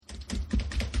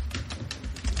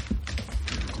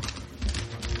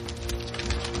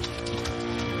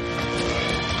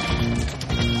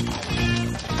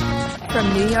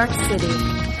from New York City.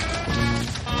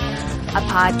 A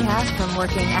podcast from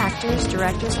working actors,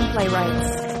 directors, and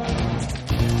playwrights.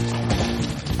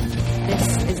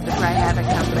 This is the CRY HAVOC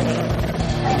Company.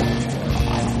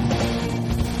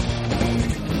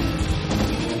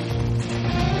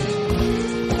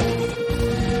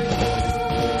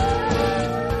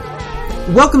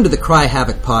 Welcome to the CRY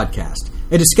HAVOC podcast,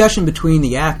 a discussion between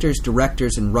the actors,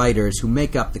 directors, and writers who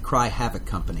make up the CRY HAVOC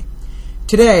Company.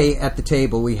 Today, at the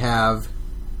table, we have...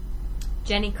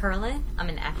 Jenny Kirlin, I'm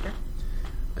an actor.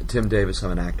 Tim Davis,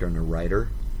 I'm an actor and a writer.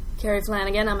 Kerry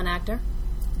Flanagan, I'm an actor.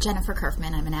 Jennifer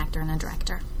Curfman, I'm an actor and a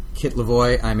director. Kitt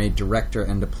Lavoie, I'm a director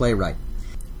and a playwright.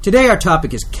 Today, our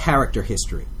topic is character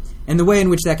history, and the way in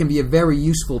which that can be a very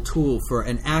useful tool for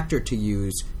an actor to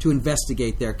use to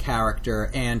investigate their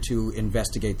character and to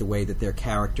investigate the way that their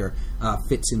character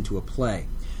fits into a play.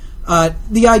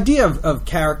 The idea of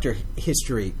character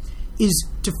history is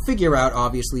to figure out,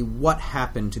 obviously, what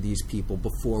happened to these people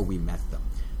before we met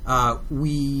them.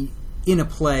 We, in a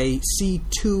play, see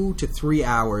 2 to 3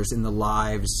 hours in the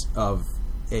lives of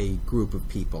a group of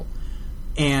people.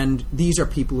 And these are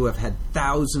people who have had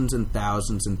thousands and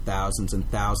thousands and thousands and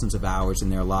thousands of hours in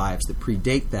their lives that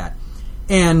predate that.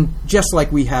 And just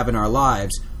like we have in our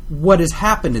lives, what has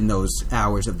happened in those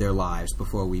hours of their lives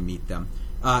before we meet them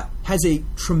has a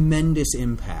tremendous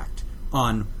impact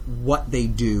on what they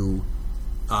do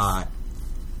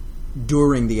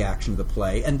during the action of the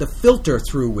play and the filter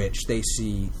through which they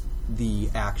see the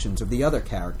actions of the other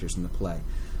characters in the play.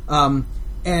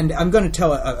 And I'm going to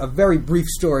tell a very brief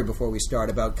story before we start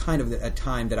about kind of a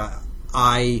time that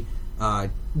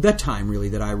the time really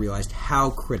that I realized how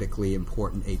critically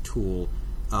important a tool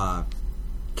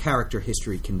character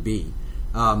history can be.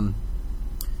 I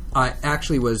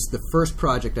actually was the first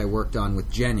project I worked on with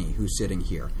Jenny, who's sitting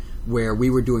here, where we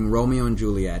were doing Romeo and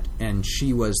Juliet, and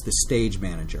she was the stage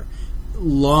manager.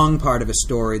 Long part of a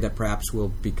story that perhaps will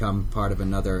become part of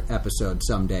another episode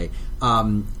someday.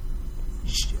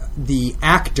 The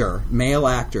male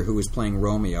actor who was playing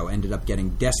Romeo, ended up getting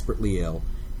desperately ill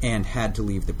and had to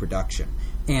leave the production.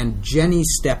 And Jenny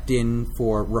stepped in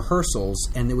for rehearsals,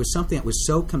 and there was something that was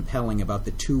so compelling about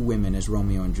the two women as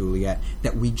Romeo and Juliet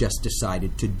that we just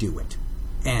decided to do it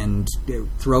and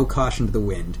throw caution to the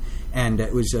wind. And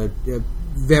it was a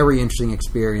very interesting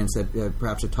experience, that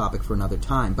perhaps a topic for another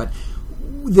time. But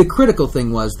the critical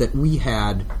thing was that we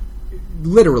had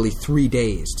literally 3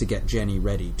 days to get Jenny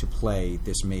ready to play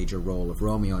this major role of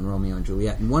Romeo and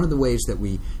Juliet. And one of the ways that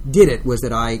we did it was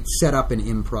that I set up an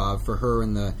improv for her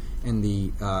and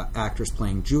the actress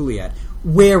playing Juliet,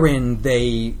 wherein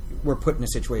they were put in a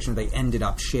situation where they ended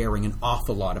up sharing an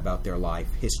awful lot about their life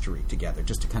history together,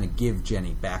 just to kind of give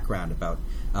Jenny background about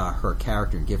her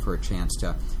character and give her a chance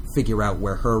to figure out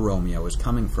where her Romeo is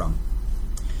coming from.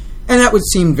 And that would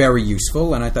seem very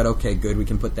useful, and I thought, okay, good, we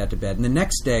can put that to bed. And the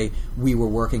next day, we were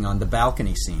working on the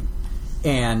balcony scene.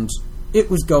 And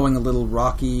it was going a little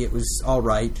rocky, it was all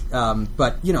right,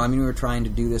 but, we were trying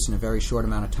to do this in a very short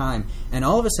amount of time. And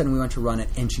all of a sudden, we went to run it,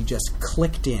 and she just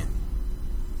clicked in.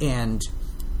 And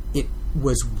it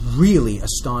was really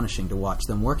astonishing to watch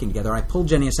them working together. I pulled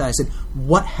Jenny aside, I said,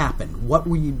 what happened? What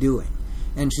were you doing?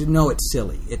 And she said, no, it's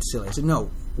silly. I said, no,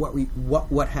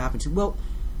 what happened? She said, well,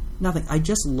 nothing. I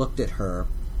just looked at her,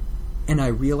 and I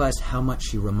realized how much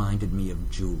she reminded me of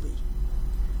Julie.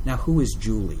 Now, who is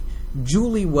Julie?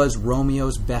 Julie was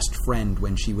Romeo's best friend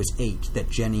when she was 8 that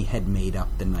Jenny had made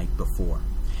up the night before.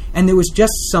 And there was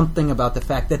just something about the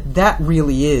fact that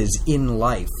really is, in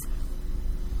life,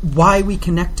 why we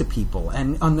connect to people,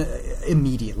 and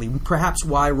immediately. Perhaps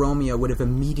why Romeo would have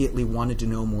immediately wanted to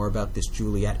know more about this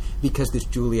Juliet, because this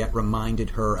Juliet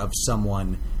reminded her of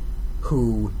someone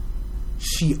who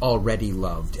she already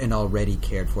loved and already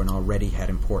cared for and already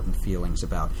had important feelings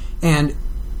about. And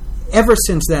ever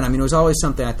since then, it was always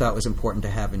something I thought was important to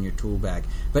have in your tool bag,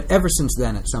 but ever since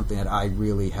then, it's something that I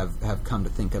really have come to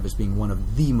think of as being one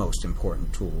of the most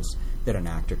important tools that an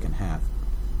actor can have.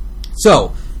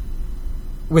 So,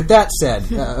 with that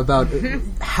said, about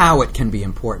how it can be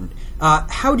important,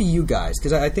 how do you guys,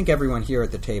 because I think everyone here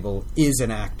at the table is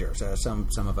an actor, so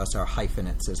some of us are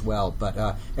hyphenates as well,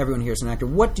 but everyone here is an actor.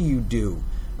 What do you do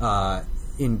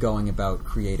in going about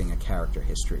creating a character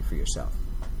history for yourself?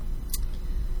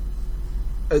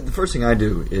 The first thing I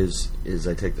do is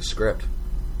I take the script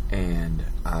and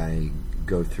I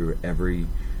go through every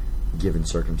given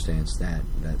circumstance that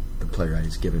the playwright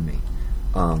has given me.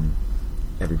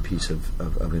 Every piece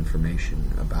of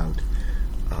information about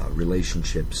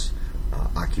relationships,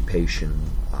 occupation,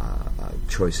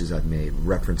 choices I've made,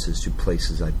 references to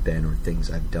places I've been or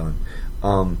things I've done.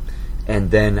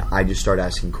 And then I just start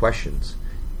asking questions.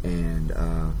 And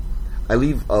I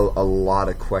leave a lot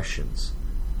of questions,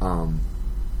 and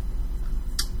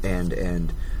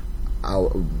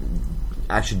I'll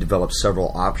actually develop several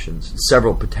options,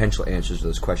 several potential answers to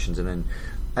those questions, and then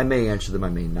I may answer them, I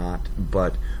may not.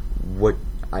 But what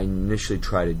I initially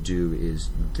try to do is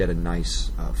get a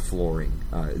nice flooring.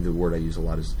 The word I use a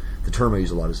lot is, the term I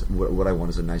use a lot is, what I want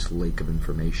is a nice lake of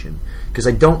information, because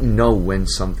I don't know when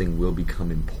something will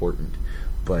become important.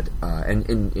 But and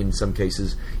in some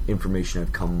cases, information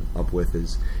I've come up with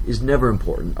is never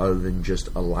important, other than just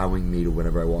allowing me to,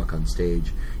 whenever I walk on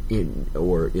stage in a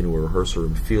rehearsal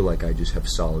room, feel like I just have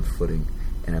solid footing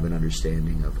and have an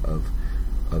understanding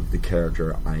of the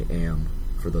character I am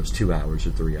for those 2 hours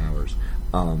or 3 hours,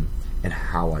 and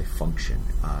how I function.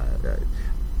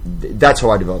 That's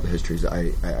how I develop the histories.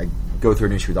 I go through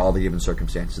an issue with all the given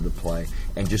circumstances of the play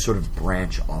and just sort of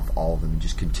branch off all of them and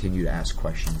just continue to ask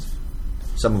questions.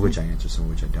 Some of which I answer, some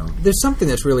of which I don't. There's something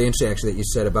that's really interesting, actually, that you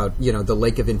said about, the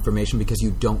lake of information, because you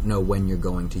don't know when you're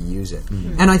going to use it.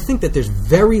 Mm-hmm. And I think that there's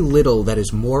very little that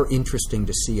is more interesting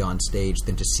to see on stage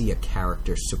than to see a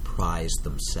character surprise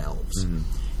themselves. Mm-hmm.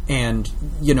 And,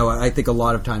 I think a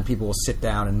lot of times people will sit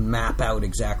down and map out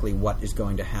exactly what is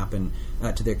going to happen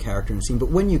to their character in a scene. But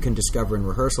when you can discover in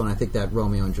rehearsal, and I think that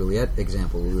Romeo and Juliet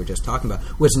example we were just talking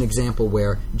about was an example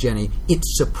where, Jenny, it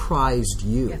surprised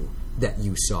you. Yeah. That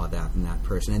you saw that in that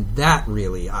person. And that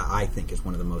really, I think, is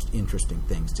one of the most interesting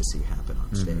things to see happen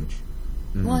on stage.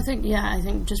 Mm-hmm. Well, I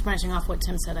think just branching off what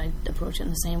Tim said, I approach it in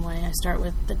the same way. I start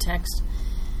with the text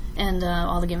and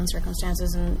all the given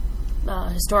circumstances and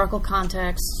historical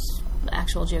context,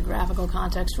 actual geographical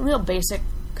context, real basic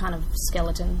kind of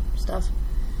skeleton stuff.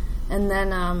 And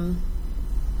then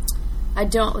I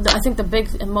think the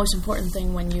big and most important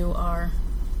thing when you are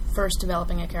first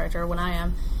developing a character, when I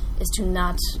am, is to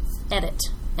not edit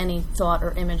any thought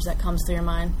or image that comes through your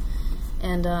mind,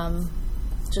 and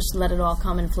just let it all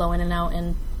come and flow in and out.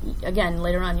 And again,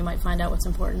 later on, you might find out what's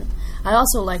important. I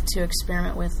also like to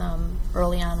experiment with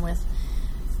early on with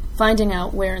finding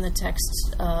out where in the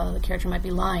text the character might be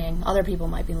lying, other people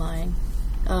might be lying,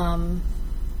 and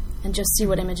just see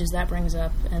what images that brings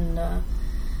up, and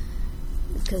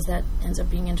because that ends up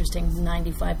being interesting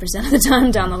 95% of the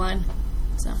time down the line.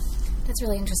 So. That's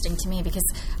really interesting to me, because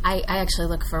I actually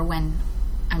look for when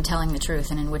I'm telling the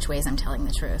truth and in which ways I'm telling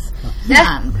the truth.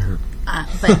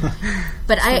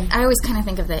 But I always kind of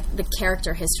think of the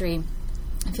character history.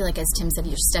 I feel like, as Tim said,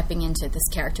 you're stepping into this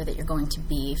character that you're going to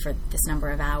be for this number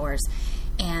of hours.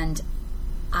 And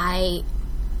I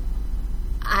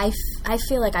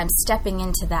feel like I'm stepping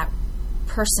into that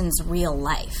person's real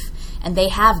life. And they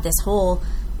have this whole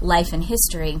life and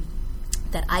history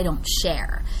that I don't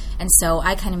share. And so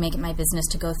I kind of make it my business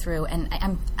to go through, and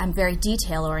I'm very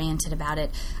detail-oriented about it,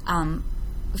 kind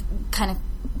of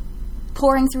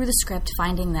pouring through the script,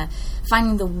 finding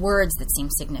the words that seem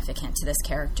significant to this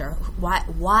character.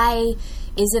 Why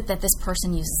is it that this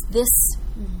person uses this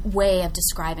way of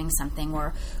describing something,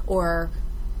 or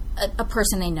a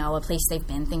person they know, a place they've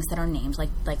been, things that are named,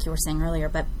 like you were saying earlier.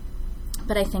 But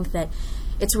I think that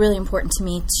it's really important to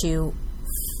me to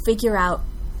figure out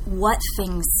what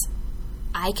things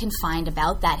I can find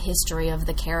about that history of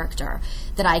the character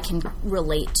that I can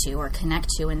relate to or connect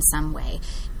to in some way,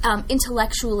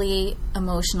 intellectually,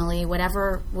 emotionally,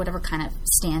 whatever kind of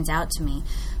stands out to me.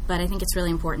 But I think it's really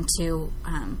important to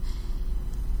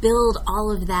build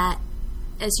all of that,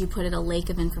 as you put it, a lake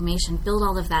of information. Build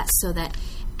all of that so that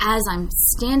as I'm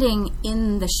standing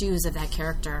in the shoes of that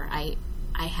character, I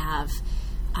have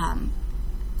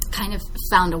kind of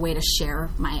found a way to share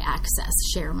my access,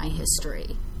 share my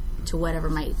history to whatever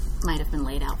might have been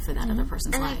laid out for that other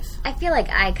person's life. I feel like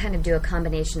I kind of do a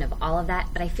combination of all of that,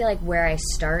 but I feel like where I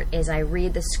start is I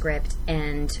read the script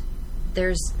and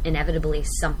there's inevitably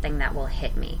something that will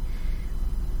hit me.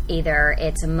 Either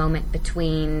it's a moment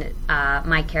between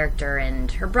my character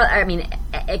and her brother. I mean,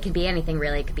 it could be anything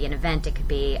really. It could be an event. It could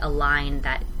be a line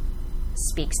that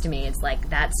speaks to me. It's like,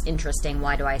 that's interesting.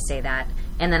 Why do I say that?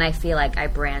 And then I feel like I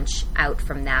branch out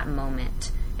from that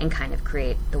moment and kind of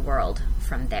create the world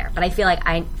from there. But I feel like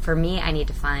I need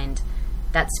to find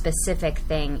that specific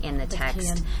thing in the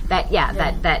text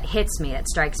that hits me, that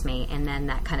strikes me, and then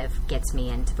that kind of gets me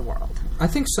into the world. I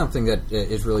think something that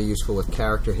is really useful with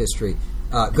character history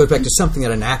goes back to something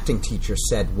that an acting teacher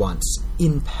said once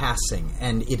in passing,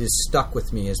 and it has stuck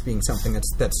with me as being something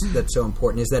that's so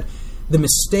important, is that the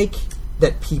mistake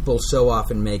that people so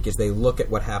often make is they look at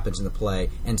what happens in the play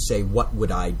and say, what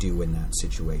would I do in that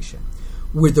situation?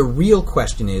 Where the real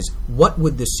question is, what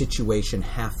would the situation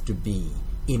have to be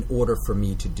in order for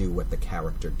me to do what the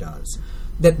character does?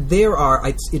 That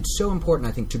it's so important,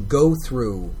 I think, to go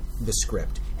through the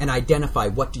script and identify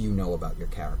what do you know about your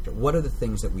character. What are the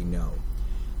things that we know?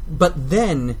 But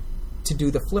then to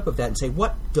do the flip of that and say,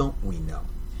 what don't we know?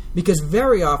 Because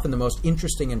very often the most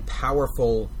interesting and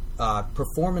powerful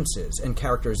performances and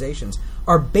characterizations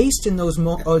are based in those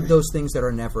things that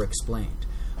are never explained,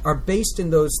 are based in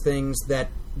those things that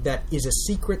is a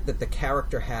secret that the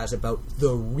character has about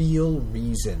the real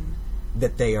reason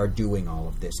that they are doing all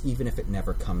of this, even if it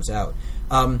never comes out.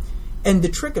 And the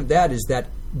trick of that is that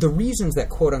the reasons that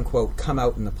quote-unquote come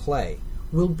out in the play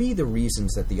will be the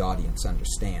reasons that the audience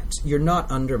understands. You're not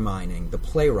undermining the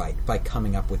playwright by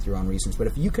coming up with your own reasons, but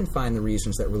if you can find the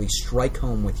reasons that really strike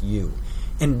home with you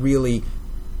and really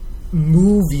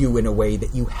move you in a way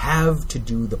that you have to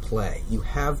do the play, you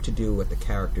have to do what the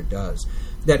character does.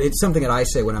 That it's something that I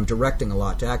say when I'm directing a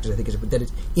lot to actors, I think, is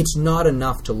that it's not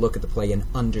enough to look at the play and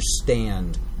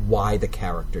understand why the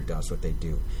character does what they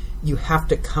do. You have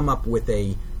to come up with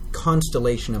a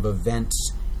constellation of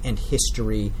events and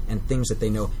history and things that they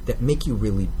know that make you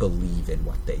really believe in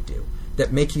what they do.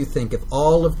 That make you think, if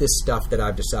all of this stuff that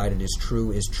I've decided is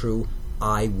true,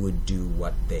 I would do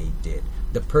what they did.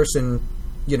 The person,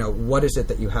 what is it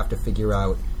that you have to figure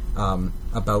out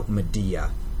about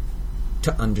Medea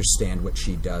to understand what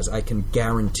she does? I can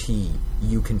guarantee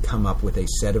you can come up with a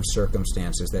set of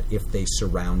circumstances that if they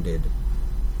surrounded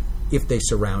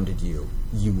you,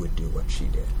 you would do what she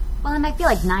did. Well, and I feel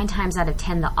like 9 times out of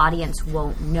 10, the audience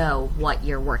won't know what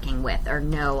you're working with or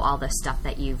know all the stuff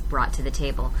that you've brought to the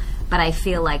table. But I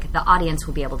feel like the audience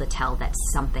will be able to tell that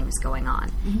something's going on.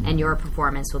 Mm-hmm. And your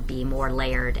performance will be more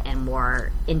layered and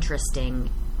more interesting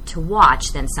to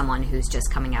watch than someone who's just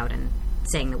coming out and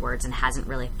saying the words and hasn't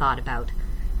really thought about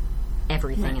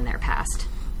everything in their past.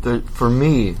 For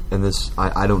me, and this,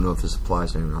 I don't know if this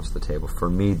applies to anyone else at the table, for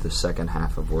me, the second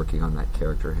half of working on that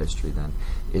character history then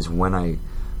is when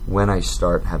I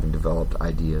start having developed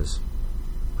ideas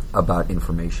about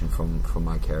information from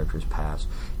my character's past,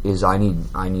 is I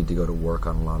need to go to work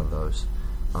on a lot of those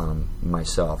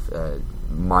myself.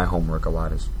 My homework a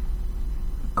lot is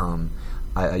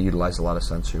I utilize a lot of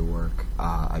sensory work.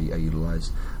 I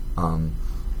utilize and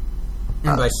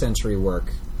by sensory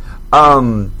work,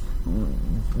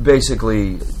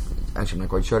 basically, actually, I'm not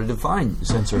quite sure how to define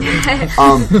sensory work.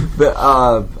 But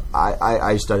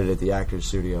I studied at the Actors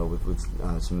Studio with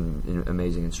some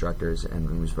amazing instructors,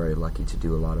 and was very lucky to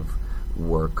do a lot of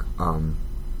work.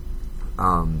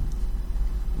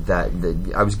 That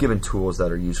I was given tools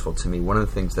that are useful to me. One of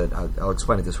the things that I'll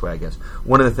explain it this way, I guess.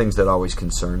 One of the things that always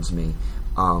concerns me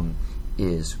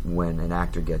is when an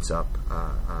actor gets up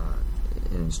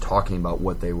and is talking about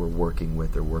what they were working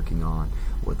with or working on.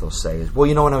 What they'll say is, "Well,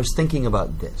 when I was thinking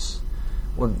about this."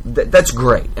 Well, that's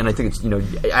great, and I think it's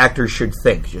actors should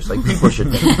think just like people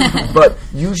should think. But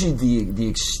usually, the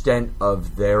extent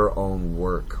of their own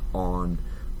work on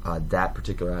that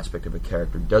particular aspect of a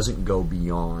character doesn't go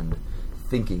beyond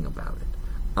thinking about it,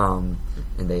 and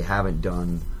they haven't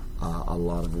done a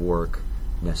lot of work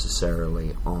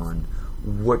necessarily on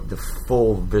what the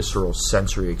full visceral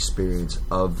sensory experience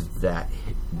of that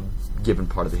given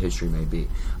part of the history may be.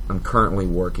 I'm currently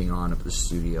working on at the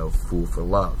studio Fool for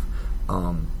Love.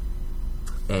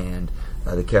 And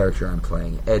the character I'm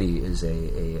playing, Eddie, is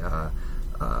a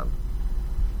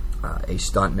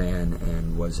stuntman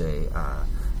and was a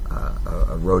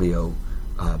rodeo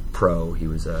pro. He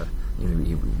was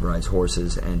he rides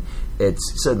horses, and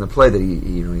it's said in the play that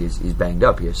he's banged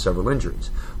up. He has several injuries.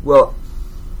 Well,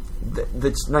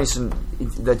 that's nice and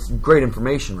that's great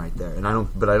information right there. And I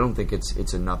don't think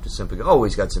it's enough to simply go, oh,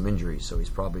 he's got some injuries, so he's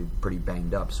probably pretty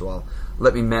banged up. So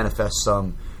let me manifest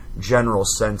some general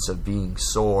sense of being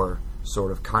sore,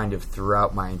 sort of kind of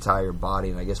throughout my entire body,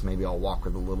 and I guess maybe I'll walk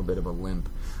with a little bit of a limp.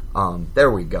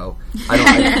 There we go.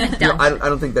 I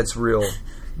don't think that's real.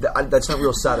 That's not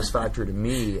real satisfactory to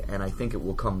me, and I think it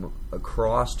will come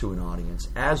across to an audience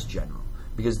as general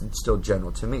because it's still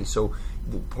general to me. So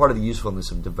part of the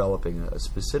usefulness of developing a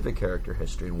specific character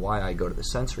history and why I go to the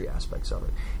sensory aspects of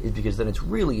it is because then it's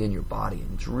really in your body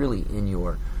and it's really in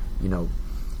your,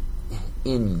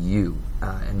 in you.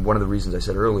 And one of the reasons I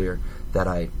said earlier that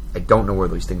I don't know where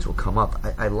these things will come up,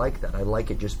 I like that. I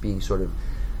like it just being sort of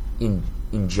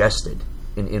ingested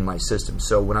in my system.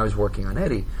 So when I was working on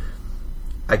Eddie,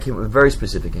 I came up with very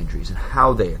specific injuries and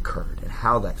how they occurred and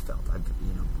how that felt.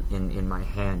 In my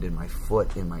hand, in my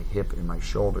foot, in my hip, in my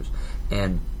shoulders,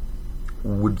 and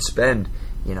would spend,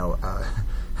 a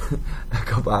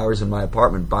couple hours in my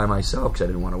apartment by myself because I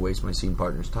didn't want to waste my scene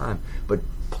partner's time, but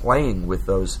playing with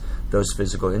those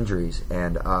physical injuries.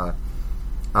 And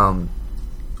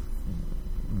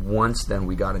once then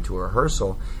we got into a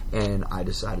rehearsal, and I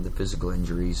decided the physical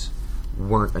injuries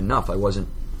weren't enough. I wasn't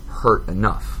hurt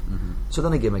enough. So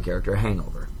then I gave my character a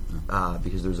hangover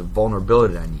because there's a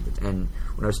vulnerability that I needed. And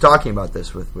when I was talking about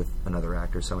this with another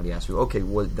actor, somebody asked me, okay,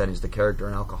 then is the character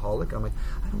an alcoholic? I'm like,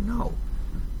 I don't know.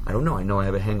 I know I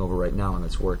have a hangover right now and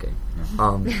it's working.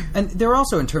 And there are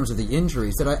also, in terms of the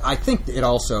injuries, that I think it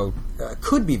also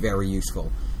could be very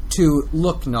useful to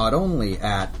look not only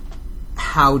at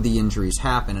how the injuries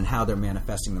happen and how they're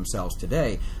manifesting themselves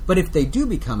today, but if they do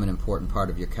become an important part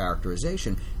of your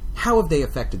characterization, how have they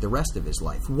affected the rest of his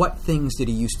life? What things did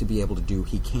he used to be able to do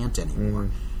he can't anymore?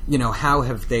 How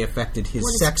have they affected his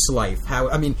sex life?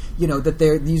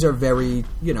 These are very,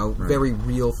 very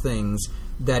real things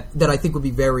that I think would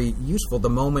be very useful. The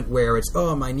moment where it's,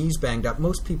 my knee's banged up.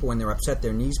 Most people, when they're upset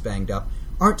their knee's banged up,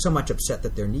 aren't so much upset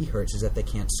that their knee hurts as that they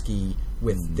can't ski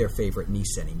with their favorite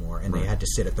niece anymore, and they had to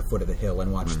sit at the foot of the hill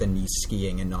and watch the niece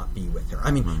skiing and not be with her.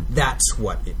 I mean, that's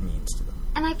what it means to them.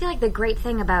 And I feel like the great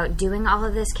thing about doing all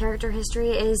of this character history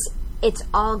is it's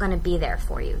all going to be there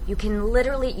for you. You can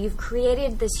literally, you've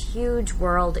created this huge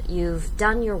world, you've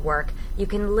done your work, you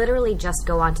can literally just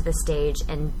go onto the stage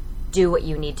and do what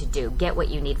you need to do, get what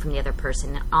you need from the other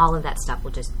person, and all of that stuff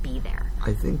will just be there.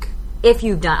 I think... If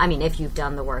you've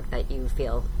done the work that you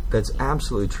feel... That's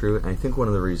absolutely true, and I think one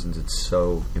of the reasons it's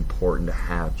so important to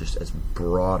have just as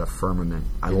broad a firmament,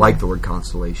 I like the word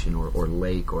constellation or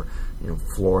lake or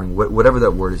flooring, whatever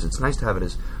that word is, it's nice to have it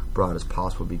as broad as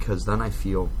possible, because then I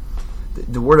feel...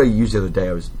 The word I used the other day,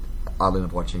 I was oddly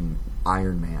enough watching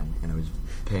Iron Man, and I was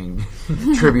paying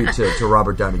tribute to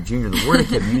Robert Downey Jr. The word I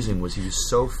kept using was he was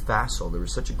so facile. There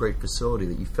was such a great facility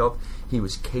that you felt he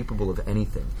was capable of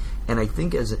anything. And I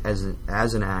think as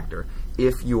an actor,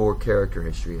 if your character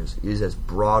history is as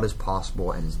broad as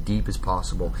possible and as deep as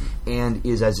possible and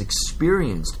is as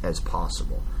experienced as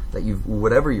possible, that you've,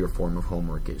 whatever your form of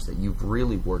homework is, that you've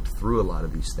really worked through a lot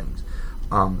of these things,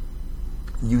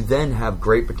 you then have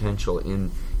great potential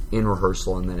in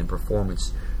rehearsal and then in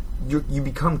performance. You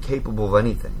become capable of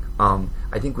anything.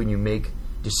 I think when you make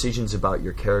decisions about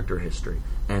your character history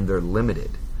and they're limited,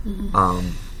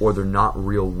 or they're not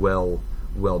real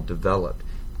well developed,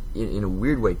 in a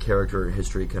weird way, character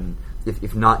history can,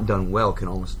 if not done well,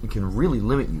 can really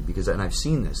limit you. Because, and I've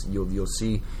seen this, you'll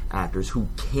see actors who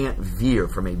can't veer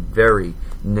from a very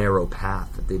narrow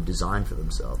path that they've designed for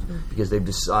themselves because they've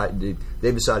decided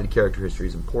character history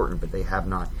is important, but they have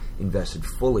not invested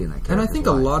fully in that character. And I think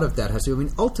a lot of that has to,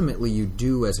 ultimately you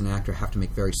do as an actor have to make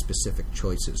very specific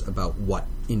choices about what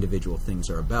individual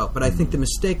things are about. But I think the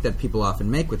mistake that people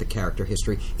often make with the character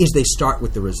history is they start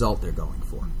with the result they're going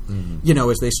for.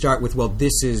 As they start with, well,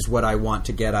 this is what I want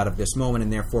to get out of this moment,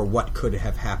 and therefore what could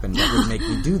have happened that would make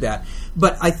me do that.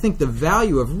 But I think the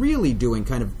value of really doing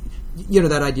kind of,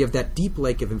 that idea of that deep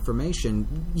lake of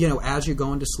information, as you're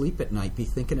going to sleep at night, be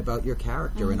thinking about your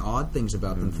character and odd things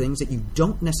about them, things that you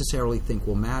don't necessarily think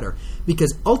will matter.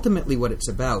 Because ultimately what it's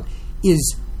about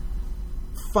is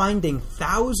finding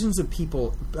thousands of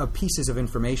pieces of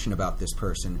information about this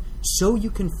person so you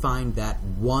can find that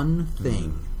one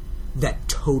thing that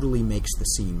totally makes the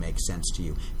scene make sense to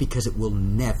you, because it will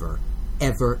never,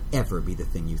 ever, ever be the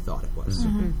thing you thought it was.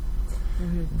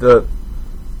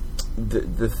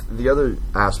 The other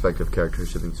aspect of character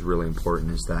history I think is really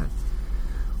important is that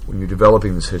when you're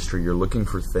developing this history, you're looking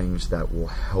for things that will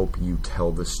help you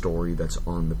tell the story that's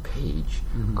on the page,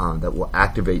 that will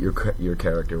activate your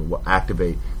character, will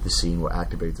activate the scene, will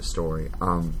activate the story.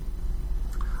 I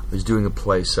was doing a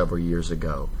play several years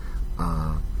ago,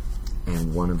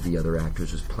 and one of the other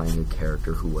actors was playing a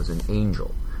character who was an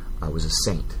angel. Was a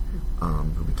saint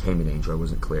who became an angel. I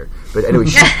wasn't clear, but anyway,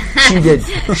 she did.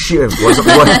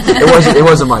 It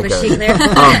wasn't my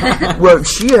character. Well,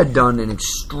 she had done an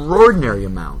extraordinary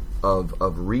amount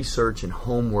of research and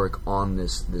homework on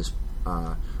this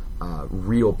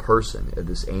real person,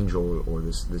 this angel or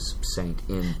this saint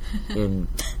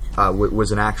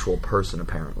was an actual person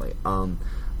apparently,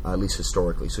 at least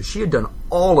historically. So she had done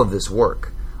all of this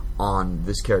work on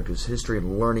this character's history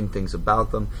and learning things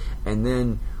about them, and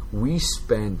then we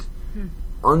spent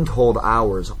untold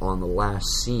hours on the last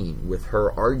scene with her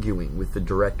arguing with the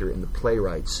director and the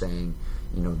playwright, saying,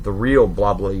 the real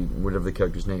blah blah, whatever the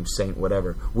character's name, saint,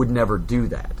 whatever, would never do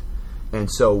that. And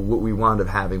so what we wound up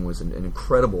having was an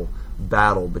incredible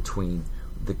battle between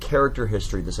the character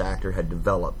history this actor had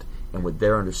developed and what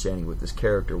their understanding of what this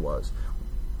character was,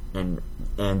 and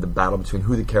the battle between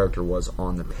who the character was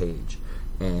on the page.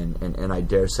 And I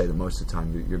dare say that most of the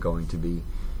time you're going to be,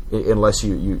 unless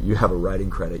you have a writing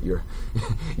credit, you're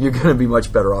going to be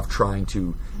much better off trying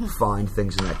to find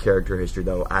things in that character history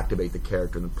that will activate the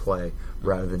character in the play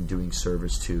rather than doing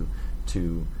service to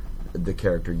the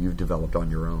character you've developed on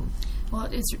your own. Well,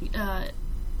 it's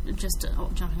just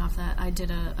jumping off that, I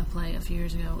did a play a few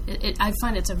years ago. I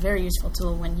find it's a very useful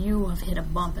tool when you have hit a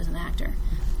bump as an actor,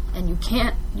 and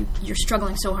you're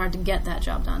struggling so hard to get that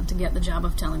job done, to get the job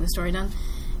of telling the story done.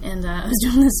 And I was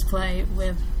doing this play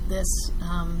with this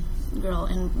girl,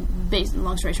 and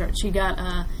long story short, she had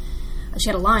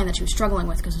a line that she was struggling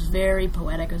with because it was very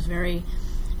poetic, it was very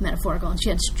metaphorical, and she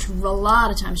had a lot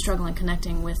of time struggling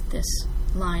connecting with this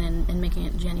line and making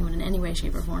it genuine in any way,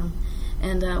 shape, or form.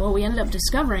 And what we ended up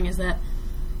discovering is that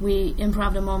we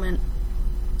improv a moment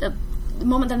that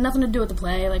had nothing to do with the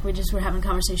play. Like, we just were having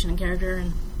conversation in character,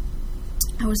 and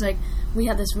I was like, we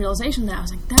had this realization that I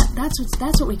was like, that's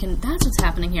what's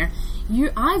happening here.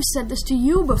 I've said this to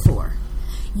you before.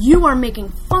 You are making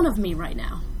fun of me right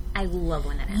now. I love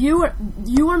when that happens.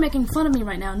 You are making fun of me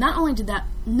right now. Not only did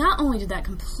that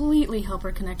completely help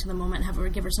her connect to the moment, have her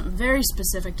give her something very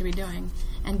specific to be doing,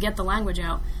 and get the language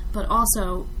out, but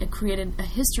also it created a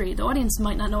history. The audience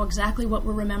might not know exactly what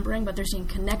we're remembering, but they're seeing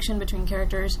connection between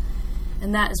characters,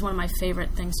 and that is one of my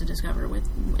favorite things to discover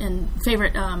and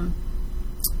favorite,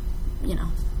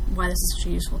 why this is such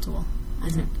a useful tool, I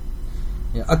think.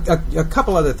 Yeah, a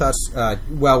couple other thoughts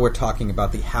while we're talking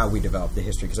about how we develop the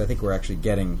history, because I think we're actually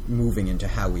moving into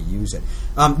how we use it.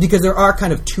 Because there are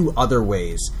kind of two other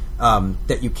ways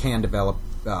that you can develop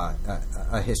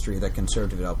a history, that can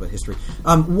serve to develop a history.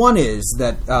 One is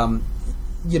that,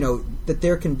 that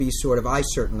there can be sort of, I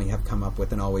certainly have come up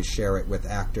with and always share it with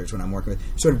actors when I'm working with,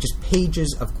 sort of just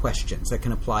pages of questions that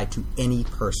can apply to any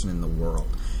person in the world.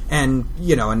 And,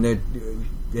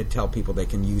 they tell people they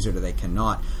can use it or they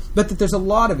cannot. But that there's a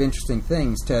lot of interesting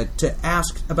things to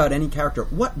ask about any character.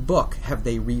 What book have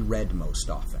they reread most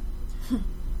often?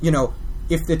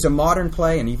 If it's a modern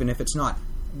play, and even if it's not,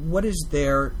 what is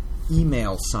their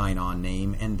email sign-on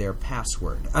name and their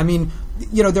password? I mean,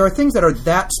 there are things that are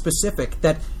that specific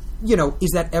that,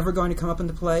 is that ever going to come up in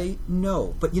the play?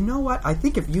 No. But you know what? I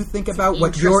think if you think about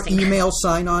what your email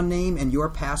sign-on name and your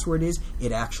password is,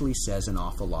 it actually says an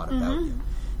awful lot about you.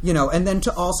 And then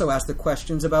to also ask the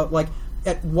questions about, like,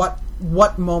 at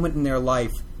what moment in their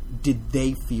life did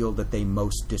they feel that they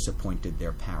most disappointed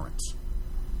their parents?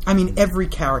 I mean, every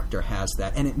character has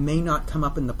that, and it may not come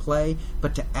up in the play,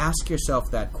 but to ask yourself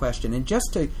that question, and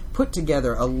just to put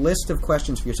together a list of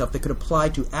questions for yourself that could apply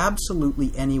to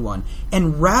absolutely anyone,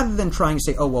 and rather than trying to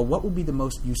say, oh, well, what will be the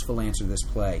most useful answer to this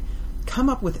play, come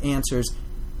up with answers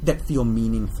that feel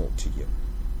meaningful to you.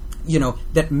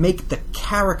 That make the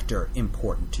character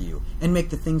important to you and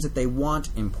make the things that they want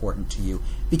important to you,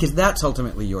 because that's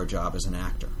ultimately your job as an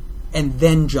actor. And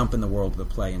then jump in the world of the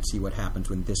play and see what happens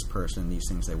when this person and these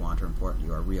things they want are important to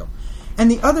you are real. And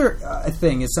the other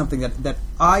thing is something that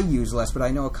I use less, but I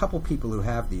know a couple people who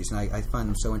have these, and I find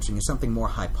them so interesting, is something more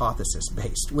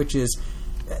hypothesis-based, which is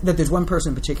that there's one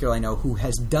person in particular I know who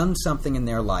has done something in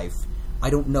their life. I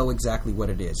don't know exactly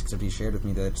what it is, except he shared with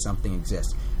me that something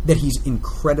exists, that he's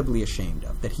incredibly ashamed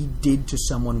of, that he did to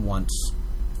someone once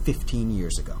 15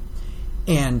 years ago.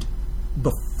 And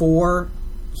before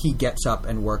he gets up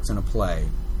and works on a play,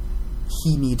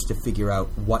 he needs to figure out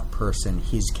what person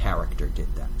his character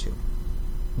did that to.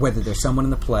 Whether there's someone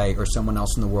in the play or someone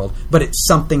else in the world, but it's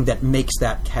something that makes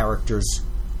that character's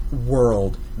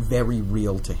world very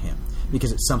real to him,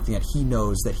 because it's something that he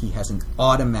knows that he has an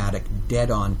automatic,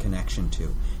 dead-on connection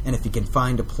to. And if he can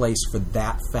find a place for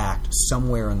that fact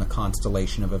somewhere in the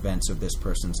constellation of events of this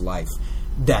person's life,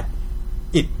 that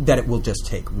it will just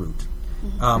take root.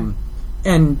 Mm-hmm.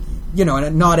 And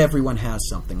not everyone has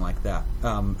something like that.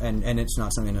 And it's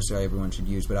not something necessarily everyone should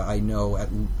use, but I know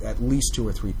at least 2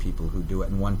 or 3 people who do it,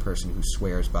 and one person who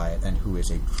swears by it and who is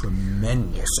a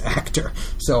tremendous actor.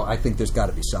 So I think there's got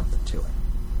to be something to it.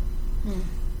 Mm.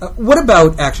 What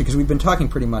about, actually, because we've been talking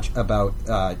pretty much about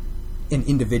an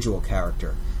individual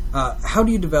character, how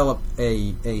do you develop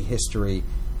a history,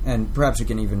 and perhaps we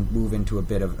can even move into a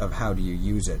bit of how do you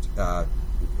use it,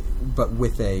 but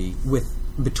with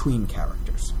between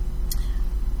characters?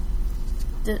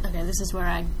 Okay, this is where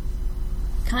I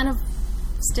kind of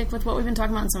stick with what we've been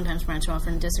talking about and sometimes branch off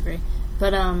and disagree.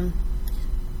 But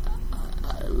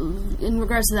in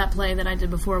regards to that play that I did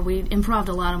before, we improved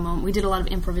a lot of moments. We did a lot of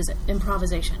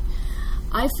improvisation.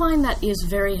 I find that is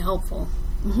very helpful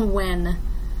when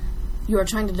you are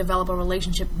trying to develop a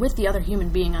relationship with the other human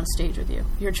being on stage with you.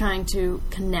 You're trying to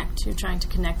connect. You're trying to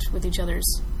connect with each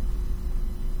other's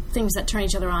things that turn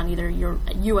each other on, either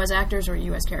you as actors or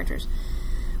you as characters.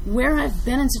 Where I've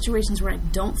been in situations where I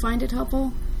don't find it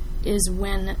helpful is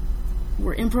when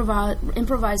we're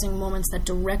improvising moments that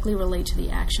directly relate to the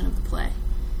action of the play.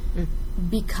 Mm.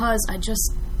 Because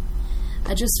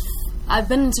I've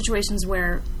been in situations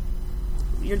where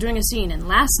you're doing a scene, and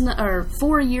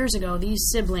 4 years ago, these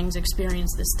siblings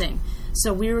experienced this thing,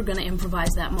 so we were going to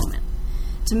improvise that moment.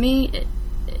 To me,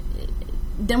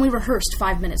 then we rehearsed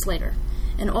 5 minutes later,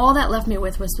 and all that left me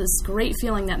with was this great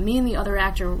feeling that me and the other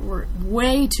actor were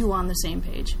way too on the same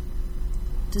page.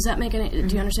 Does that make any... Mm-hmm.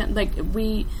 Do you understand? Like,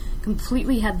 we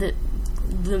completely had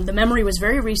the memory was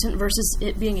very recent versus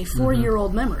it being a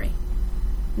 4-year-old memory,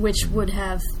 which would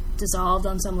have dissolved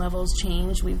on some levels,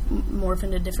 changed. We've morphed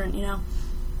into different,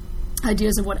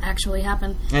 ideas of what actually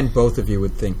happened. And both of you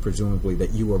would think, presumably,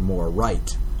 that you were more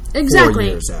right exactly 4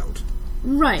 years out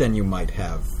than you might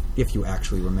have if you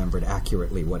actually remembered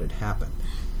accurately what had happened.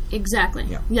 Exactly.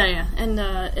 Yeah. And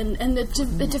it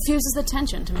diffuses the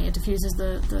tension to me. It diffuses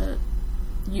the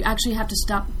you actually have to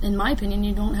stop. In my opinion,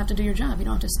 you don't have to do your job. You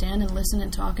don't have to stand and listen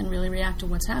and talk and really react to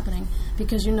what's happening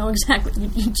because you know exactly.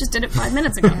 You just did it 5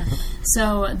 minutes ago.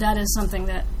 So that is something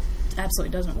that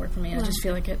absolutely doesn't work for me. I just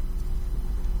feel like it.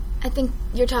 I think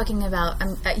you're talking about.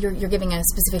 You're giving a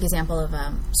specific example of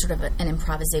sort of an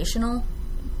improvisational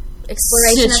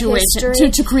exploration of history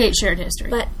to create shared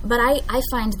history. But I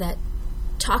find that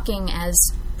talking as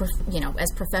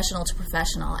professional to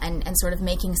professional and sort of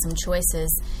making some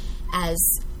choices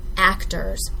as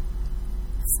actors,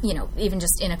 even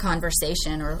just in a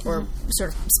conversation or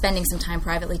sort of spending some time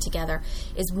privately together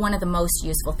is one of the most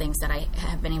useful things that I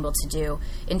have been able to do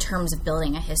in terms of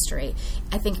building a history.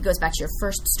 I think it goes back to your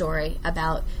first story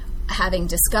about having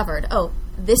discovered,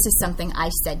 this is something I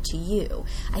said to you.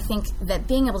 I think that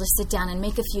being able to sit down and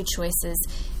make a few choices,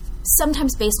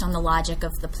 sometimes based on the logic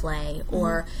of the play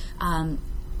or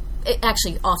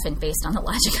actually often based on the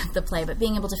logic of the play, but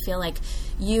being able to feel like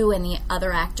you and the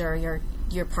other actor, your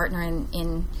partner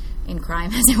in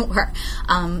crime, as it were,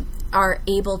 are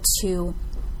able to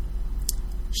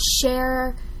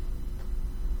share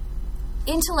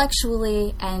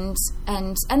intellectually and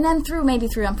then through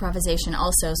improvisation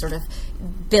also sort of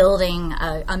building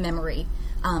a memory,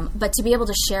 but to be able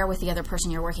to share with the other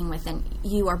person you're working with, and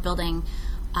you are building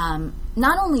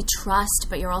not only trust,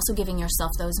 but you're also giving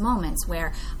yourself those moments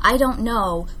where I don't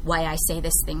know why I say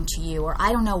this thing to you, or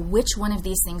I don't know which one of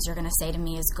these things you're going to say to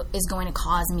me is going to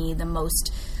cause me the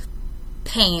most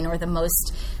pain or the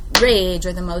most rage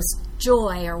or the most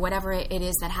joy or whatever it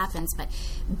is that happens. But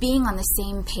being on the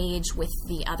same page with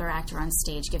the other actor on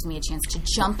stage gives me a chance to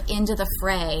jump into the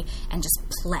fray and just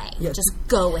play, just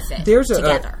go with it. There's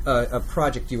together. a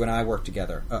project you and I worked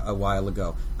together a while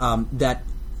ago that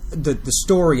the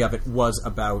story of it was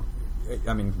about,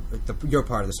 your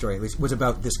part of the story at least, was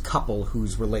about this couple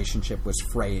whose relationship was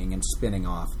fraying and spinning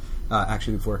off.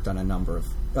 Actually, we've worked on a number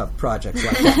of projects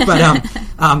like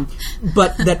that.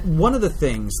 But that one of the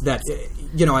things that,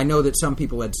 I know that some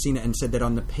people had seen it and said that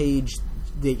on the page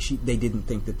they didn't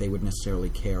think that they would necessarily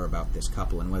care about this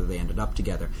couple and whether they ended up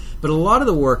together. But a lot of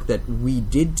the work that we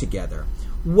did together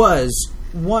was,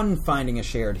 one, finding a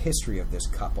shared history of this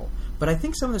couple. But I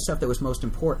think some of the stuff that was most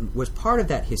important was part of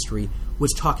that history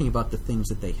was talking about the things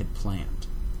that they had planned.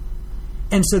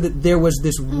 And so that there was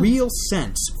this real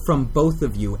sense from both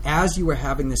of you as you were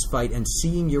having this fight and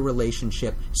seeing your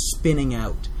relationship spinning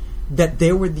out, that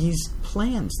there were these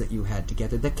plans that you had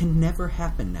together that can never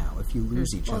happen now if you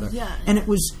lose each other. Yeah. And it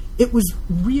was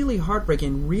really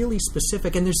heartbreaking, really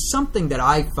specific. And there's something that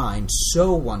I find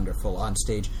so wonderful on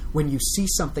stage when you see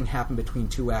something happen between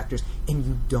two actors and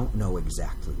you don't know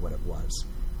exactly what it was.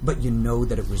 But you know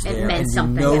that it was there, and you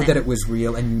know that it was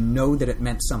real, and you know that it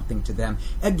meant something to them.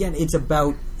 Again, it's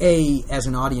about, as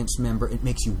an audience member, it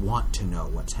makes you want to know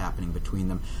what's happening between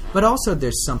them. But also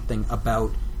there's something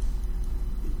about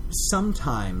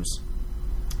sometimes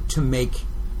to make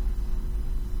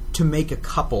a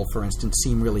couple, for instance,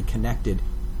 seem really connected,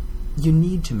 you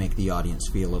need to make the audience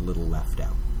feel a little left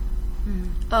out.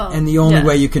 And the only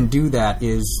way you can do that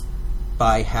is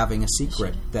by having a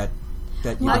secret that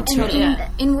you don't tell.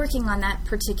 In working on that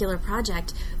particular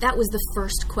project, that was the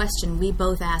first question we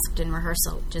both asked in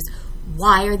rehearsal, which is,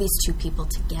 why are these two people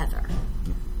together?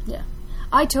 Yeah.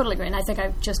 I totally agree, and I think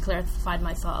I've just clarified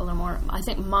my thought a little more. I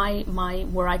think my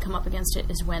where I come up against it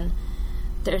is when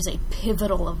there's a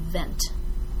pivotal event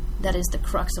that is the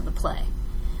crux of the play.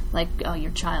 Like,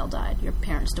 your child died, your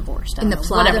parents divorced. In the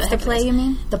plot of the play, you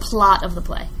mean? The plot of the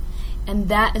play. And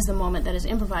that is the moment that is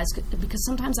improvised, because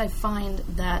sometimes I find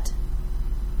that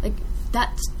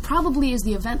that probably is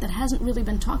the event that hasn't really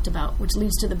been talked about, which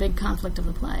leads to the big conflict of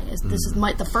the play. This is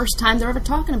the first time they're ever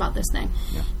talking about this thing.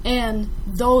 Yeah. And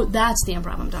though that's the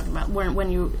improv I'm talking about,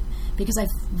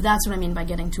 that's what I mean by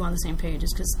getting two on the same page,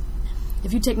 is because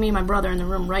if you take me and my brother in the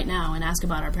room right now and ask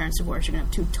about our parents' divorce, you're going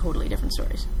to have two totally different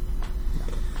stories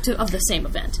of the same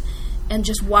event. and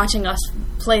just watching us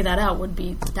play that out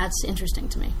that's interesting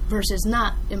to me, versus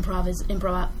not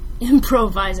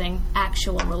improvising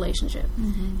actual relationship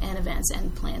and events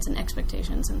and plans and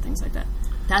expectations and things like that.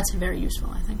 That's very useful,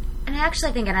 I think. And I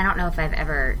actually think, and I don't know if I've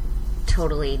ever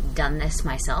totally done this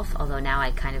myself, although now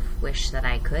I kind of wish that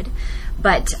I could,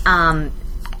 but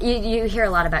you hear a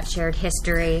lot about shared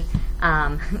history,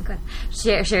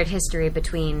 shared history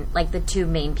between like the two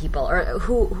main people, or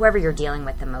whoever you're dealing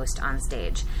with the most on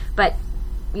stage. But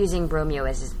using Romeo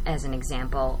as an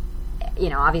example,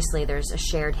 obviously there's a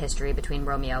shared history between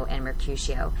Romeo and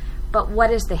Mercutio. But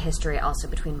what is the history also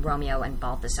between Romeo and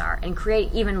Balthasar? And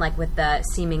create, even like with the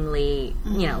seemingly,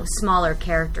 smaller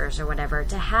characters or whatever,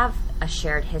 to have a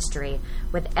shared history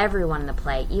with everyone in the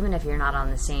play, even if you're not on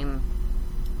the same,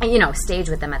 stage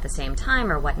with them at the same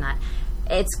time or whatnot,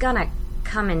 it's going to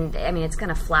come in, it's going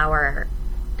to flower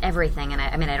everything. And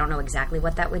I don't know exactly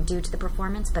what that would do to the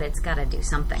performance, but it's got to do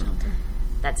something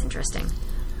that's interesting.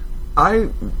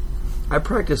 I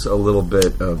practice a little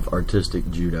bit of artistic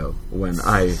judo when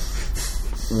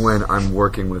I'm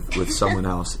working with someone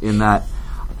else. In that,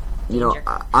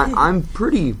 I'm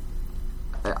pretty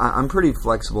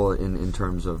flexible in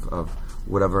terms of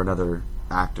whatever another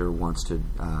actor wants to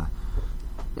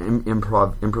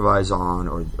improvise on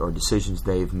or decisions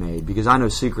they've made, because I know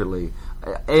secretly,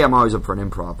 I'm always up for an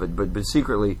improv, but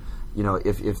secretly,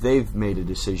 if they've made a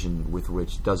decision with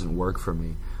which doesn't work for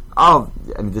me,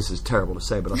 this is terrible to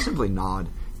say, but I'll simply nod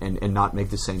and not make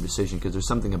the same decision, because there's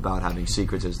something about having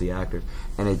secrets as the actor.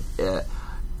 And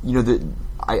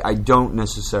I don't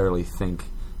necessarily think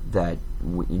that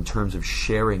in terms of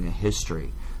sharing a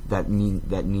history, that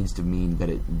needs to mean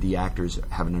that the actors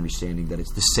have an understanding that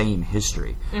it's the same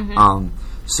history.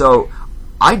 So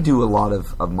I do a lot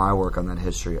of my work on that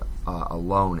history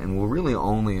alone, and will really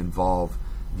only involve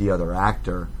the other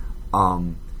actor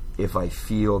if I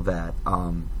feel that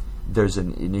there's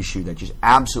an issue that just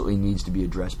absolutely needs to be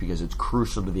addressed because it's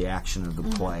crucial to the action of the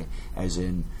play. As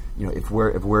in, if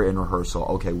we're in rehearsal,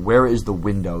 okay, where is the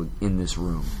window in this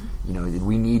room?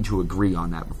 We need to agree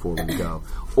on that before we go.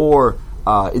 Or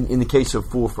in the case of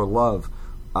Fool for Love,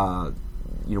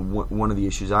 one of the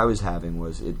issues I was having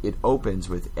was it opens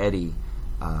with Eddie,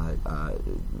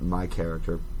 my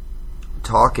character,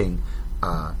 talking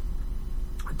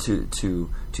to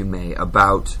May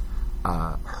about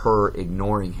her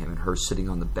ignoring him and her sitting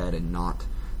on the bed and not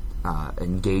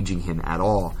engaging him at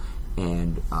all.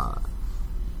 And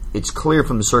it's clear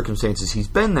from the circumstances he's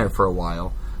been there for a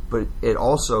while, but it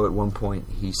also at one point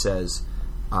he says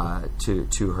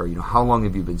to her, how long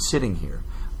have you been sitting here?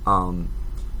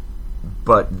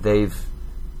 But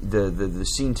the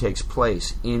scene takes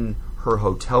place in her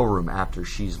hotel room after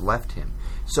she's left him.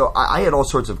 So I had all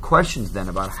sorts of questions then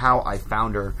about how I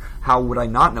found her. How would I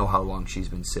not know how long she's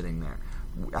been sitting there?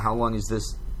 How long is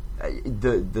this?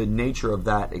 The nature of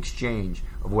that exchange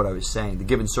of what I was saying, the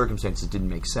given circumstances didn't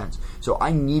make sense. So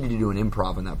I needed to do an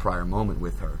improv in that prior moment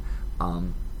with her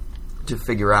to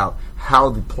figure out how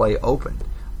the play opened.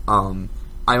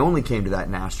 I only came to that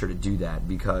and asked her to do that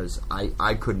because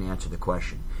I couldn't answer the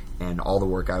question. And all the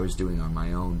work I was doing on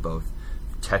my own, both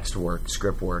text work,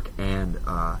 script work, and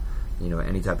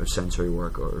any type of sensory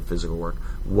work or physical work,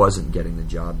 wasn't getting the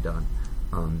job done.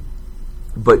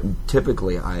 But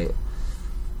typically, I'm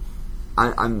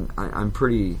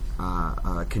pretty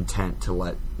content to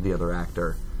let the other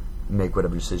actor make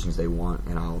whatever decisions they want,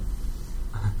 and I'll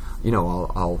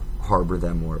harbor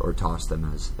them or toss them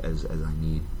as I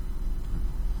need.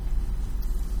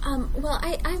 Well,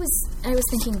 I was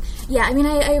thinking,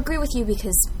 I agree with you,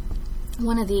 because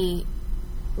one of the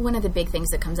big things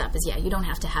that comes up is, you don't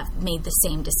have to have made the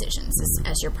same decisions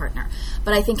as your partner.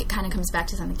 But I think it kind of comes back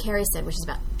to something Kerry said, which is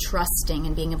about trusting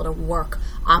and being able to work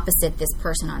opposite this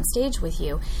person on stage with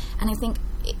you. And I think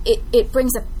it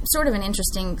brings up sort of an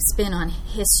interesting spin on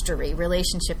history,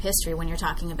 relationship history, when you're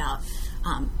talking about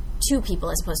two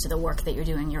people as opposed to the work that you're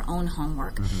doing, your own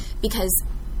homework. Because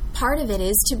part of it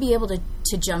is to be able to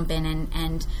jump in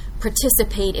and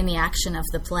participate in the action of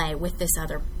the play with this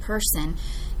other person.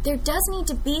 There does need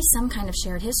to be some kind of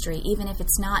shared history, even if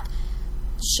it's not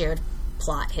shared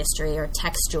plot history or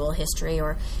textual history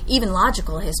or even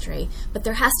logical history. But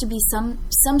there has to be some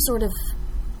sort of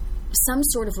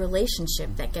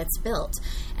relationship that gets built,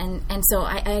 and so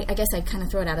I guess I'd kind of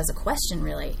throw it out as a question,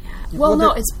 really. Well,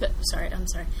 no, I'm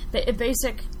sorry. The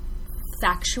basic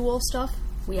factual stuff.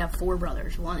 We have 4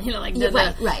 brothers. One,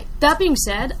 right. That being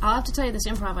said, I'll have to tell you this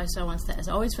improv I saw once that has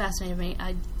always fascinated me.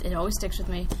 It always sticks with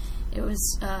me. It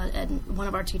was at one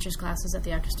of our teachers' classes at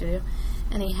the Actor Studio,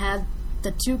 and he had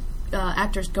the 2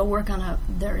 actors go work on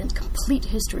their complete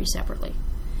history separately.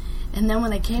 And then when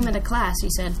they came into class,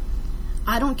 he said,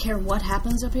 I don't care what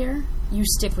happens up here. You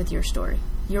stick with your story,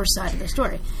 your side of the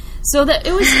story. So that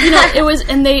it was,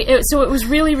 so it was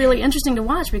really, really interesting to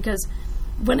watch, because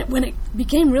when it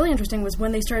became really interesting was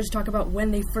when they started to talk about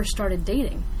when they first started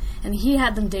dating. And he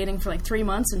had them dating for like 3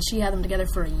 months, and she had them together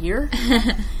for a year.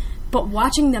 But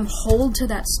watching them hold to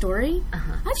that story,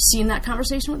 I've seen that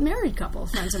conversation with married couple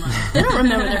friends of mine. They don't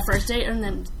remember their first date, and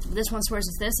then this one swears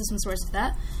it's this one swears it's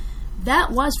that.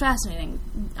 That was fascinating.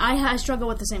 I struggle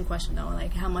with the same question, though,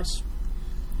 like how much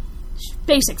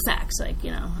basic facts, like,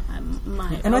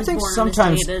 I think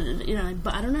sometimes,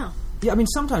 but I don't know. Yeah, I mean,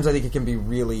 sometimes I think it can be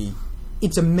really...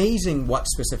 It's amazing what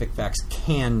specific facts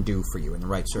can do for you in the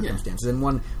right circumstances. Yeah.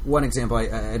 And one example,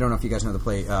 I don't know if you guys know the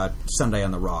play Sunday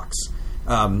on the Rocks,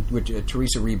 which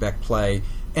Teresa Rebeck play.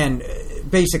 And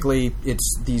basically,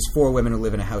 it's these 4 women who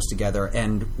live in a house together,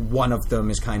 and one of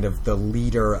them is kind of the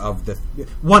leader of the...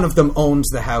 One of them owns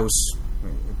the house,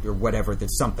 or whatever,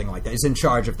 that's something like that, is in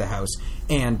charge of the house,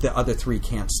 and the other 3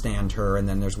 can't stand her, and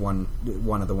then there's one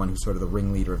of the one who's sort of the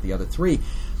ringleader of the other 3.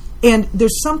 And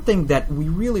there's something that we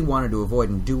really wanted to avoid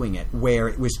in doing it, where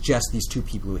it was just these 2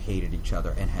 people who hated each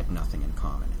other and had nothing in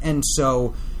common. And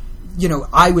so,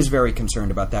 I was very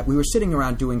concerned about that. We were sitting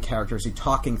around doing characters,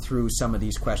 talking through some of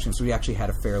these questions. We actually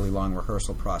had a fairly long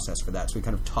rehearsal process for that, so we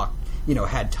kind of talked,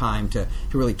 had time to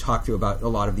really talk through about a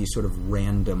lot of these sort of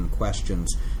random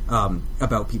questions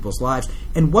about people's lives.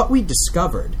 And what we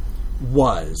discovered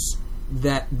was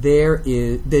that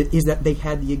that they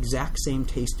had the exact same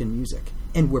taste in music,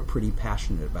 and were pretty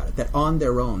passionate about it. That on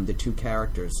their own, the 2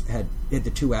 actors had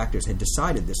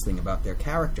decided this thing about their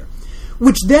character,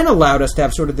 which then allowed us to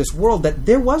have sort of this world that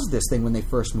there was this thing when they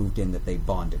first moved in that they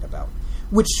bonded about,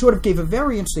 which sort of gave a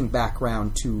very interesting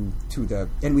background to the,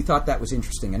 and we thought that was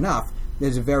interesting enough.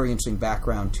 There's a very interesting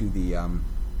background to the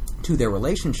to their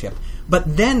relationship.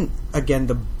 But then, again,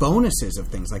 the bonuses of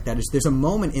things like that is there's a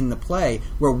moment in the play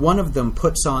where one of them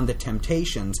puts on the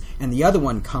Temptations and the other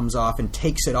one comes off and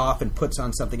takes it off and puts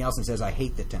on something else and says, I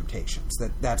hate the Temptations.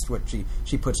 That's what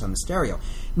she puts on the stereo.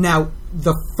 Now,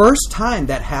 the first time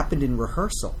that happened in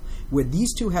rehearsal, where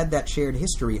these 2 had that shared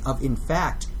history of, in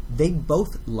fact, they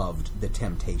both loved the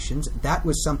Temptations. That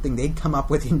was something they'd come up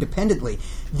with independently.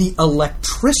 The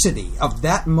electricity of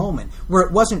that moment, where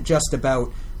it wasn't just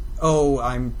about, oh,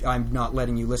 I'm not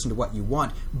letting you listen to what you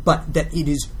want, but that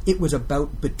it was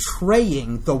about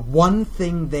betraying the one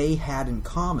thing they had in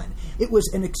common. It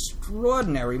was an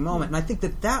extraordinary moment, and I think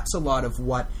that that's a lot of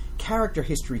what character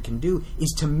history can do,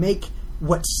 is to make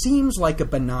what seems like a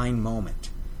benign moment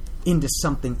into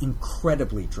something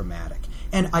incredibly dramatic.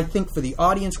 And I think for the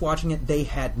audience watching it, they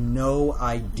had no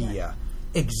idea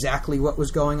exactly what was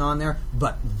going on there,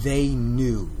 but they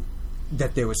knew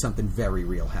that there was something very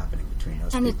real happening between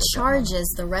those and people. And it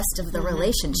charges the rest of the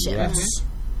relationship. Yes.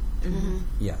 Mm-hmm.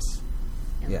 Yes.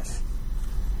 Yes.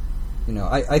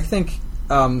 I think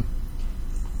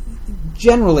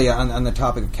generally on the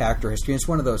topic of character history, it's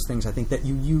one of those things I think that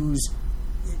you use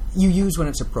when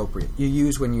it's appropriate. You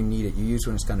use when you need it. You use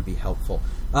when it's going to be helpful.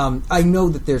 I know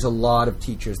that there's a lot of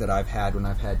teachers that I've had when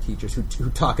I've had teachers who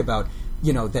talk about,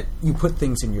 that you put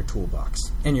things in your toolbox.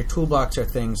 And your toolbox are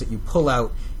things that you pull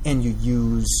out and you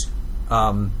use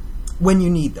when you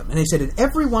need them. And they said that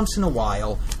every once in a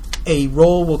while, a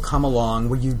role will come along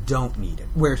where you don't need it,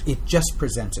 where it just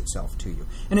presents itself to you.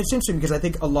 And it's interesting because I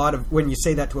think when you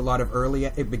say that to a lot of early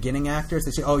beginning actors, they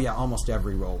say, oh yeah, almost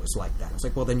every role is like that. It's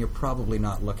like, well, then you're probably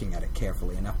not looking at it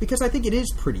carefully enough, because I think it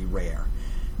is pretty rare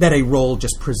that a role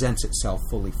just presents itself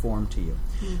fully formed to you.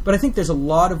 Mm. But I think there's a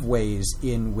lot of ways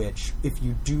in which, if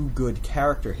you do good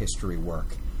character history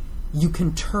work, you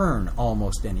can turn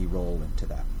almost any role into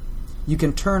that. You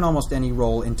can turn almost any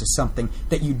role into something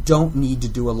that you don't need to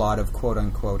do a lot of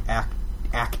quote-unquote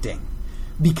acting,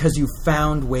 because you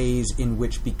found ways in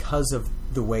which, because of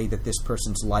the way that this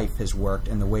person's life has worked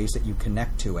and the ways that you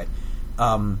connect to it,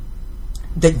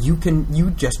 that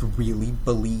you just really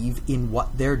believe in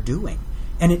what they're doing.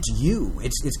 And it's you.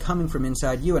 It's coming from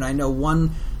inside you. And I know one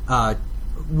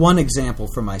example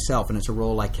for myself, and it's a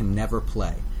role I can never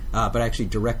play, but I actually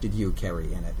directed you,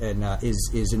 Kerry, in it, and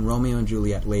is in Romeo and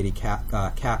Juliet, Lady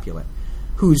Capulet,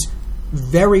 who's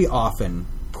very often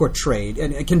portrayed,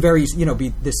 and it can very, be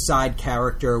this side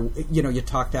character. You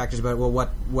talk to actors about, well,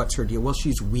 what's her deal? Well,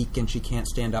 she's weak and she can't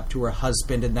stand up to her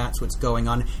husband, and that's what's going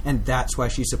on, and that's why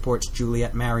she supports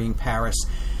Juliet marrying Paris.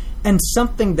 And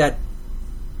something that,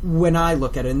 when I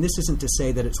look at it, and this isn't to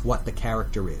say that it's what the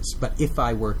character is, but if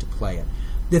I were to play it,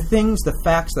 the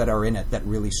facts that are in it that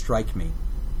really strike me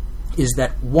is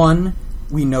that, one,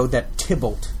 we know that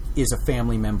Tybalt is a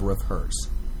family member of hers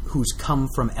who's come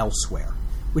from elsewhere,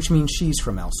 which means she's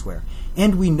from elsewhere.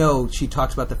 And we know she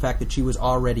talks about the fact that she was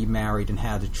already married and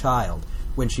had a child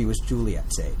when she was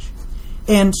Juliet's age.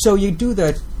 And so you do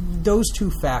those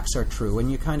two facts are true,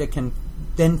 and you kind of can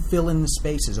then fill in the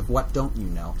spaces of what don't you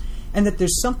know. And that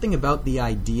there's something about the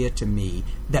idea to me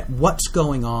that what's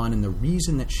going on and the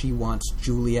reason that she wants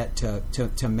Juliet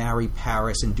to marry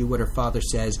Paris and do what her father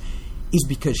says is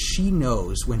because she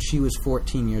knows when she was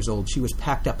 14 years old, she was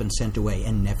packed up and sent away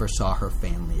and never saw her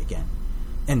family again.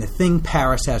 And the thing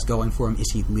Paris has going for him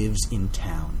is he lives in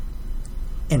town.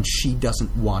 And she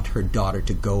doesn't want her daughter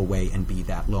to go away and be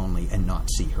that lonely and not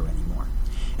see her anymore.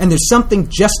 And there's something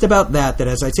just about that,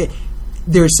 as I say,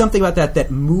 there's something about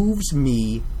that moves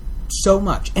me so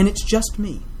much. And it's just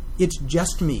me. It's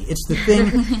just me. It's the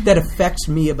thing that affects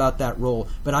me about that role.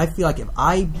 But I feel like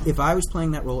if I was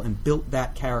playing that role and built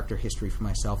that character history for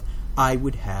myself, I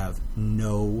would have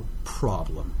no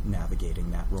problem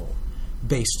navigating that role.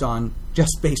 Based on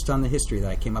the history that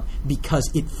I came up, because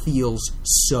it feels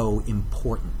so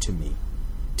important to me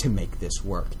to make this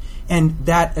work. And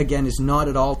that, again, is not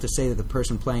at all to say that the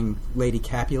person playing Lady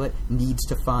Capulet needs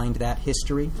to find that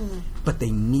history, but they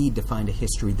need to find a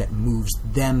history that moves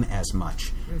them as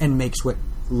much and makes what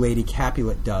Lady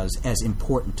Capulet does as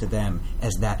important to them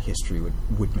as that history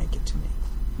would make it to me.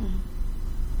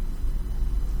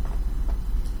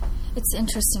 It's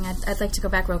interesting. I'd like to go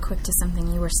back real quick to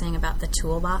something you were saying about the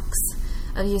toolbox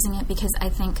of using it, because I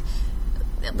think,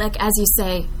 like as you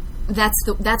say,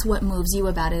 that's what moves you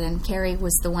about it. And Kerry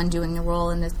was the one doing the role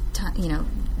in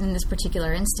in this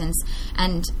particular instance,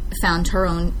 and found her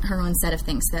own set of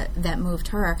things that moved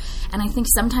her. And I think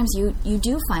sometimes you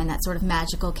do find that sort of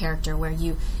magical character where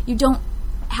you don't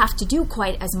have to do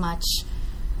quite as much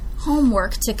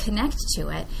homework to connect to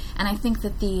it. And I think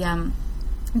that the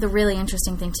really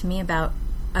interesting thing to me about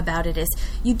it is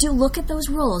you do look at those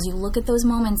roles, you look at those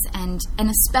moments, and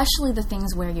especially the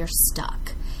things where you're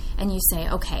stuck, and you say,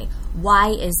 okay, why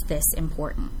is this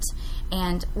important?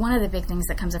 And one of the big things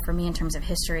that comes up for me in terms of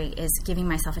history is giving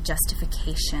myself a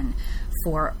justification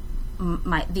for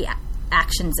the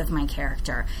actions of my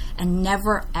character, and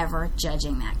never ever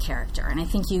judging that character. And I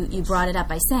think you brought it up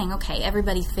by saying, okay,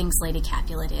 everybody thinks Lady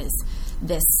Capulet is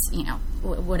this,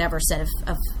 whatever set of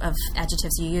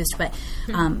adjectives you used, but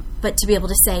to be able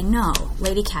to say, no,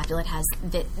 Lady Capulet has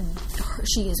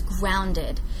she is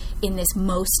grounded in this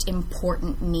most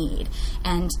important need,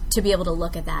 and to be able to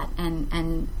look at that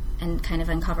and kind of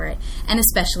uncover it, and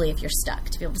especially if you're stuck,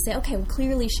 to be able to say, okay, well,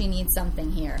 clearly she needs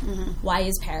something here. Why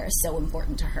is Paris so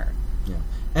important to her? Yeah.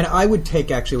 And I would take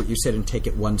actually what you said and take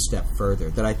it one step further,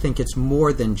 that I think it's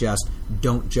more than just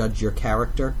don't judge your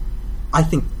character. I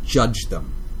think judge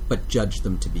them, but judge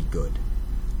them to be good.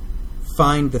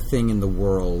 Find the thing in the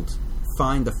world,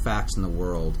 find the facts in the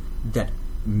world that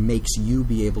makes you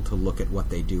be able to look at what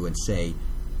they do and say,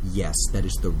 yes, that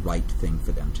is the right thing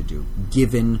for them to do,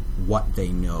 given what they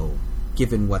know,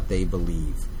 given what they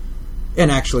believe. And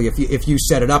actually, if you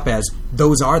set it up as,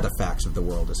 those are the facts of the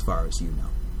world as far as you know.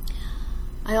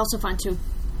 I also find, too,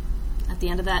 at the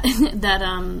end of that, that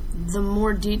the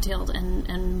more detailed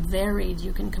and varied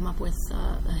you can come up with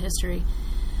a history,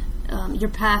 your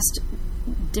past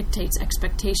dictates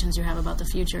expectations you have about the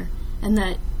future,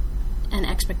 and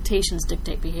expectations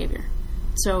dictate behavior.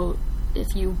 So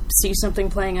if you see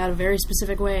something playing out a very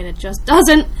specific way and it just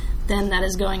doesn't, then that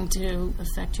is going to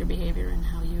affect your behavior and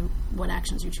what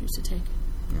actions you choose to take.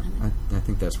 Yeah, I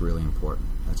think that's really important.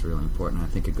 That's really important. I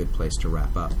think a good place to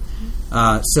wrap up.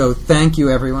 So thank you,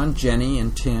 everyone, Jenny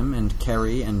and Tim and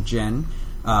Kerry and Jen.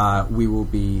 We will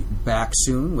be back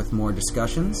soon with more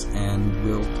discussions, and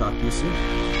we'll talk to you soon.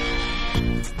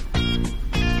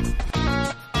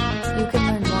 You can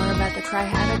learn more about the CRY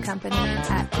HAVOC Company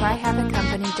at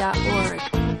cryhavoccompany.org.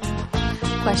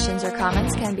 Questions or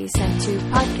comments can be sent to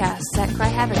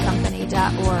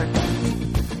podcasts@cryhavoccompany.org.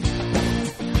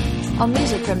 All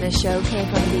music from this show came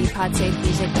from the Podsafe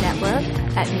Music Network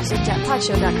at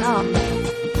music.podshow.com.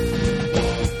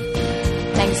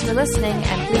 Thanks for listening,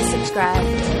 and please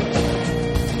subscribe.